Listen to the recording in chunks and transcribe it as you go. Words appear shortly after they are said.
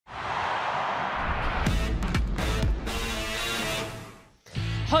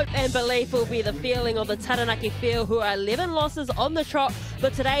Hope and belief will be the feeling of the Taranaki field, who are 11 losses on the trot,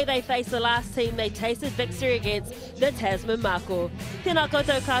 but today they face the last team they tasted victory against, the Tasman Mako. Tēnā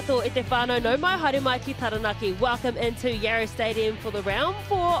koutou katoa e te whānau, no mai haere mai ki Taranaki. Welcome into Yarrow Stadium for the round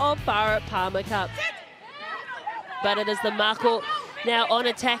 4 of Farah Palmer Cup. But it is the Mako now on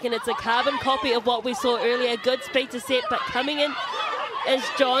attack, and it's a carbon copy of what we saw earlier. Good speed to set, but coming in is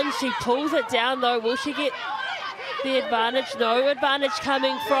John. She pulls it down though. Will she get the advantage? No advantage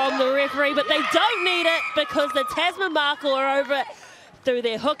coming from the referee, but they don't need it because the Tasman Mako are over it through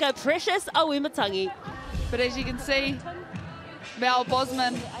their hooker, Precious Auimatangi. But as you can see, Mel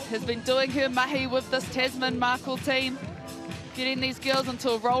Bosman has been doing her mahi with this Tasman Mako team, getting these girls into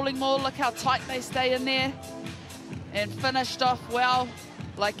a rolling maul. Look how tight they stay in there, and finished off well,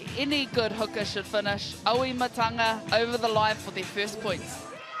 like any good hooker should finish. Auimatanga over the line for their first points.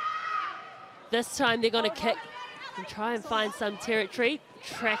 This time they're going to kick and try and find some territory.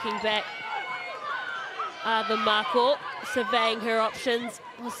 Tracking back the Mako, surveying her options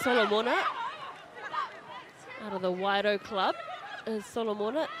was Solomona. Out of the Waido club is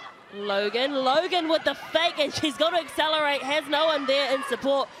Solomona. Logan with the fake, and she's got to accelerate, has no one there in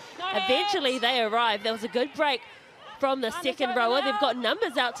support. Eventually they arrive. There was a good break from the second rower. They've got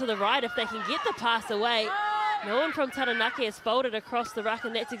numbers out to the right if they can get the pass away. No one from Taranaki has folded across the ruck,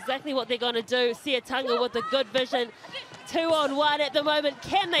 and that's exactly what they're going to do. Siatanga with a good vision. 2-on-1 at the moment.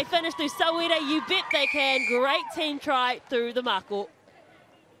 Can they finish through Saweda? You bet they can. Great team try through the Mako.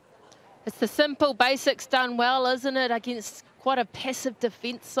 It's the simple basics done well, isn't it, against quite a passive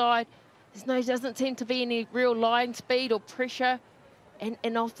defence side. Doesn't seem to be any real line speed or pressure,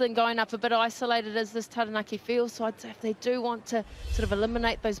 and often going up a bit isolated as this Taranaki field side. So if they do want to sort of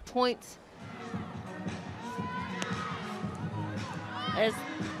eliminate those points. As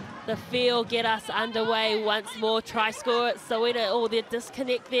the field get us underway once more, try score Saweda, the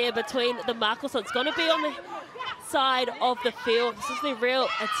disconnect there between the Mako, so it's going to be on the side of the field. This is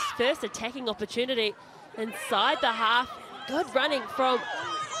its first attacking opportunity inside the half. Good running from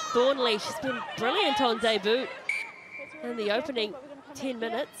Thornley. She's been brilliant on debut in the opening 10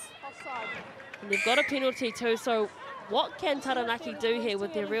 minutes. And they've got a penalty too, so what can Taranaki do here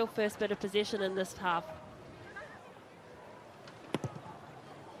with their real first bit of possession in this half?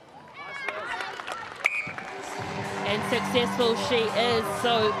 And successful she is,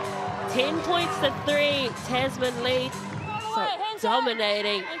 so 10 points to 3, Tasman lead. So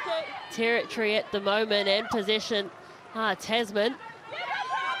dominating territory at the moment and possession. Tasman,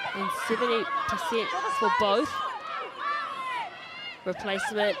 and 70% for both.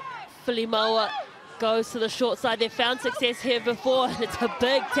 Replacement, Filimoa goes to the short side. They've found success here before, and it's a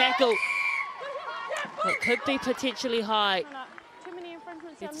big tackle. It could be potentially high.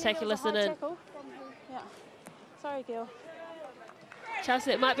 Let's take a listen in. Sorry, Gil. Chelsea,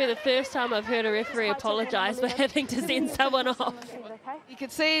 it might be the first time I've heard a referee apologise for having to send someone off. You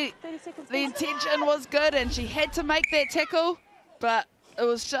can see the intention was good, and she had to make that tackle, but it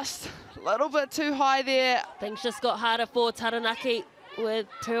was just a little bit too high there. Things just got harder for Taranaki with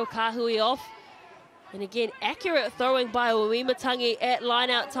Pearl Kahui off. And again, accurate throwing by Auimatangi at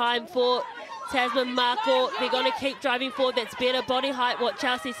line-out time for Tasman Mako. They're going to keep driving forward. That's better body height, what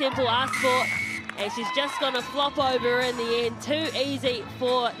Chelsea Semple asked for. And she's just going to flop over in the end. Too easy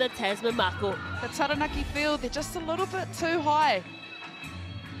for the Tasman Mako. The Taranaki field, they're just a little bit too high,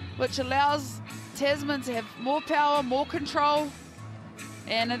 which allows Tasman to have more power, more control,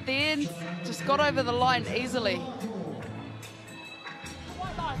 and at the end, just got over the line easily.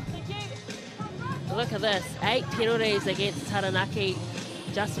 Look at this, 8 penalties against Taranaki,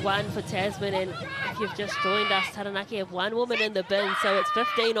 just 1 for Tasman. And if you've just joined us, Taranaki have 1 woman in the bin, so it's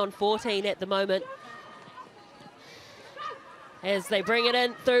 15-on-14 at the moment. As they bring it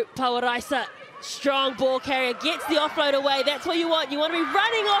in through Pauaraisa, strong ball carrier, gets the offload away. That's what you want. You want to be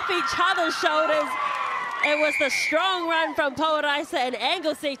running off each other's shoulders. It was the strong run from Pauaraisa and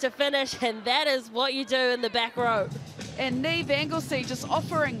Anglesey to finish, and that is what you do in the back row. And Neve Anglesey just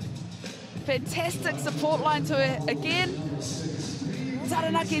offering fantastic support line to her again.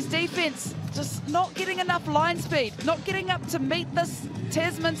 Taranaki's defense just not getting enough line speed, not getting up to meet this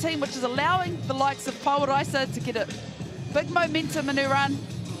Tasman team, which is allowing the likes of Pauaraisa to get a big momentum in her run.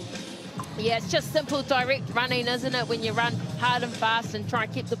 Yeah, it's just simple, direct running, isn't it? When you run hard and fast and try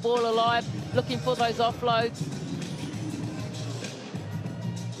and keep the ball alive, looking for those offloads.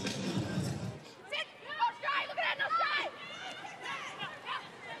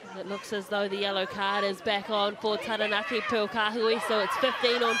 It looks as though the yellow card is back on for Taranaki, Pearl Kahui, so it's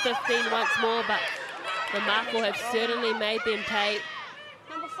 15-on-15 once more, but the Mako have certainly made them pay.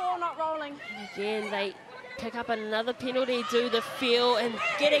 Number 4 not rolling. Again, they pick up another penalty, do the feel, and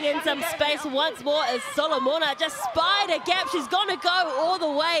getting in some space once more is Solomona. Just spied a gap. She's going to go all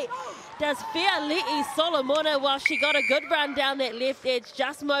the way. Does Fiali'i Solomona, while she got a good run down that left edge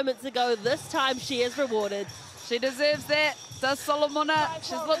just moments ago. This time she is rewarded. She deserves that. Does Solomona.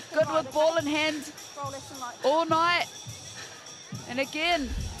 She's looked good with ball in hand all night. And again,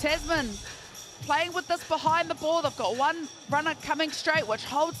 Tasman playing with this behind the ball. They've got one runner coming straight, which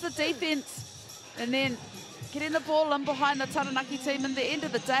holds the defense. And then getting the ball in behind the Taranaki team. In the end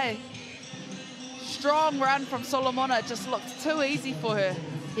of the day, strong run from Solomona. Just looked too easy for her.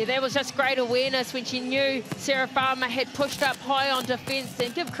 Yeah, that was just great awareness when she knew Sarah Farmer had pushed up high on defence.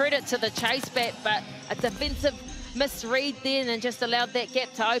 And give credit to the chase back, but a defensive misread then and just allowed that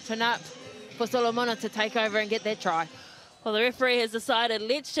gap to open up for Solomona to take over and get that try. Well, the referee has decided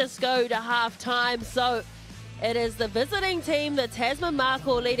let's just go to half-time. So it is the visiting team, the Tasman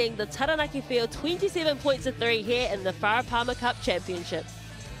Mako, leading the Taranaki field 27 points to 3 here in the Farah Palmer Cup Championship.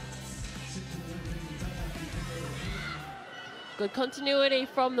 Good continuity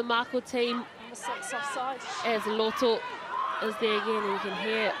from the Mako team as Loto is there again, and you can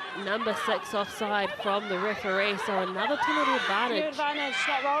hear number 6 offside from the referee. So another penalty advantage.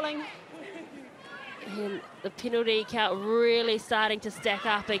 Not rolling. And the penalty count really starting to stack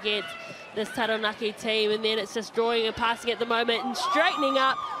up against this Taranaki team, and then it's just drawing and passing at the moment, and straightening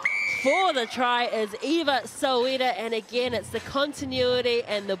up for the try is Eva Soeda. And again, it's the continuity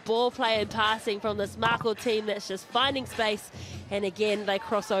and the ball play and passing from this Mako team that's just finding space, and again they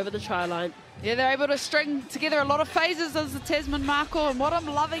cross over the try line. Yeah, they're able to string together a lot of phases as the Tasman Mako, and what I'm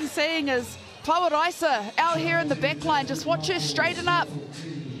loving seeing is Pauaraisa out here in the back line. Just watch her straighten up,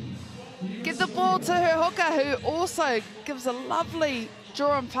 give the ball to her hooker, who also gives a lovely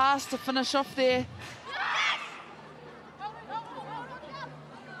draw and pass to finish off there.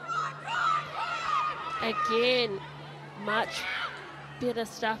 Again, much better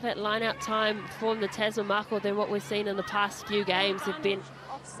stuff at line-out time from the Tasman Mako than what we've seen in the past few games. They've been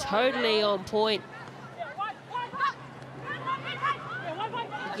totally on point.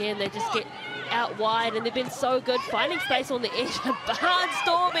 Again, they just get out wide, and they've been so good finding space on the edge. A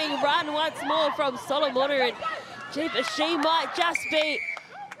barnstorming run once more from Solomona, and she might just be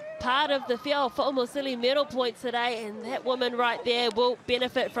part of the field for Mosili medal points today, and that woman right there will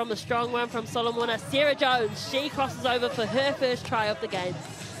benefit from a strong run from Solomona. Sarah Jones, she crosses over for her first try of the game.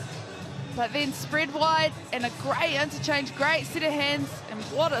 But then spread wide and a great interchange, great set of hands, and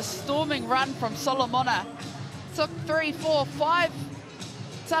what a storming run from Solomona. Took 3, 4, 5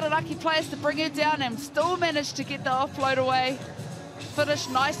 Taranaki players to bring her down and still managed to get the offload away. Finished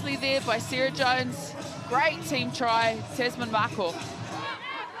nicely there by Sarah Jones. Great team try, Tasman Mako.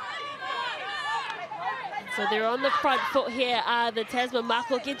 So they're on the front foot here, the Tasman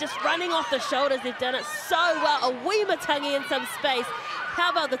Mako, again just running off the shoulders. They've done it so well. A wee matangi in some space.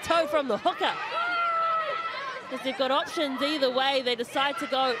 How about the toe from the hooker? Because they've got options either way. They decide to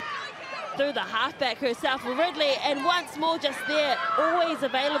go through the halfback herself, Ridley, and once more just there, always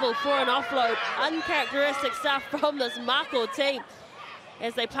available for an offload. Uncharacteristic stuff from this Mako team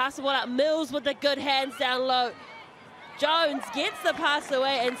as they pass the ball out. Mills with the good hands down low. Jones gets the pass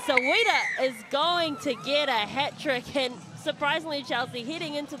away, and Soeda is going to get a hat-trick. And surprisingly, Chelsea,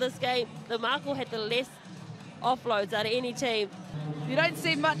 heading into this game, the Mako had the less offloads out of any team. You don't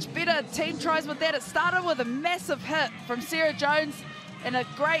see much better team tries with that. It started with a massive hit from Sarah Jones and a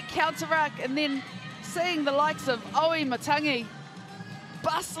great counter ruck, and then seeing the likes of Oe Matangi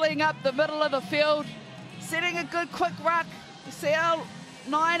bustling up the middle of the field, setting a good quick ruck.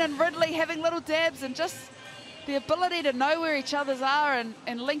 CL9 and Ridley having little dabs, and just the ability to know where each others are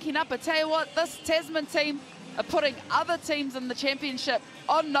and linking up. I tell you what, this Tasman team are putting other teams in the championship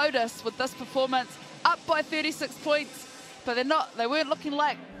on notice with this performance. Up by 36 points, but they weren't looking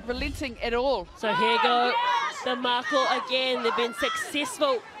like relenting at all. So here go the Mako again. They've been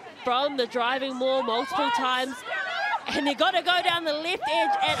successful from the driving maul multiple times, and they've got to go down the left edge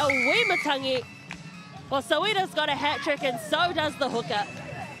at Owimatangi. Well, Soeda's got a hat-trick, and so does the hooker.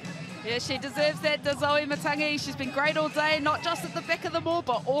 Yeah, she deserves that, does Oe Matangi. She's been great all day, not just at the back of the maul,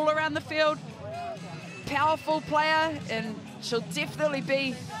 but all around the field. Powerful player, and she'll definitely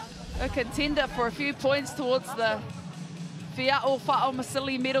be a contender for a few points towards the Fia'o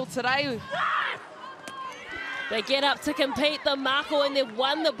Fa'amasili medal today. They get up to compete, the Mako, and they've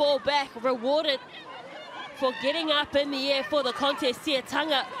won the ball back, rewarded for getting up in the air for the contest.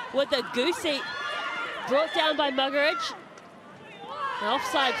 Siatanga with the goosey, brought down by Muggeridge. An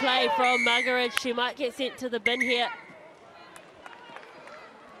offside play from Muggeridge. She might get sent to the bin here.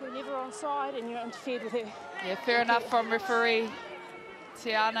 We're never onside and you're interfered with her. Yeah, fair enough from referee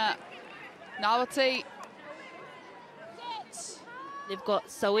Tiana Nawati. They've got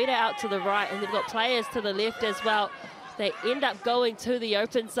Soeda out to the right, and they've got players to the left as well. They end up going to the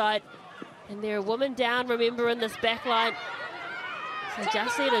open side. And they're a woman down, remember, in this back line. So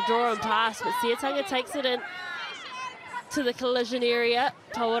just need a draw and pass, but Siatunga takes it in to the collision area.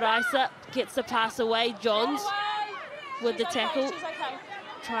 Tauraisa gets the pass away. Johns with the tackle.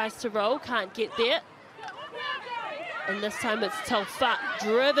 Tries to roll, can't get there. And this time it's Taufa,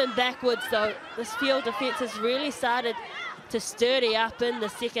 driven backwards though. This field defence has really started to sturdy up in the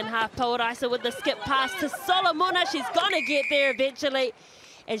second half. Tauraisa with the skip pass to Solomona. She's gonna get there eventually.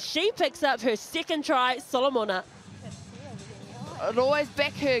 And she picks up her second try, Solomona. I'd always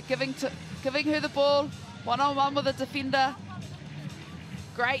back her, giving her the ball, one-on-one with a defender.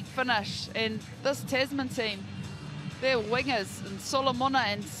 Great finish. And this Tasman team, they're wingers, and Solomona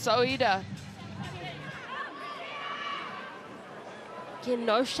and Soeda. Again,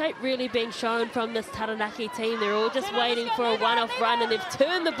 no shape really being shown from this Taranaki team. They're all just waiting for a one-off run, and they've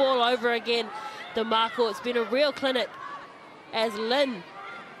turned the ball over again. The Marco, it's been a real clinic as Lynn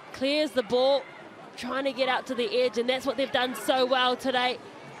clears the ball, trying to get out to the edge, and that's what they've done so well today.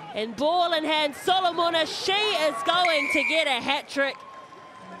 And ball in hand, Solomona, she is going to get a hat-trick,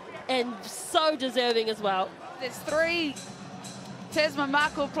 and so deserving as well. There's 3 Tasman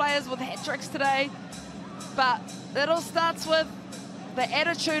Marco players with hat-tricks today, but it all starts with the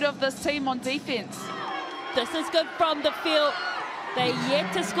attitude of this team on defence. This is good from the field. They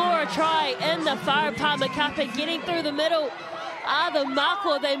yet to score a try in the Farah Palmer Cup, and getting through the middle are the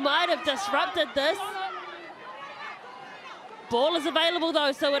Marco. They might have disrupted this. Ball is available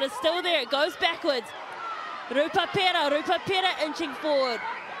though, so it is still there. It goes backwards. Rupa Pera inching forward.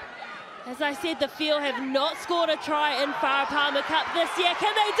 As I said, the field have not scored a try in Farah Palmer Cup this year.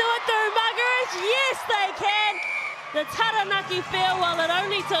 Can they do it through Muggeridge? Yes, they can. The Taranaki field, well, it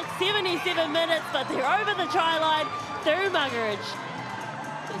only took 77 minutes, but they're over the try line through Muggeridge.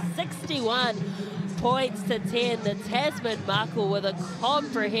 So 61 points to 10. The Tasman Marco with a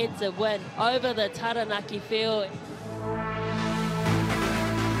comprehensive win over the Taranaki field.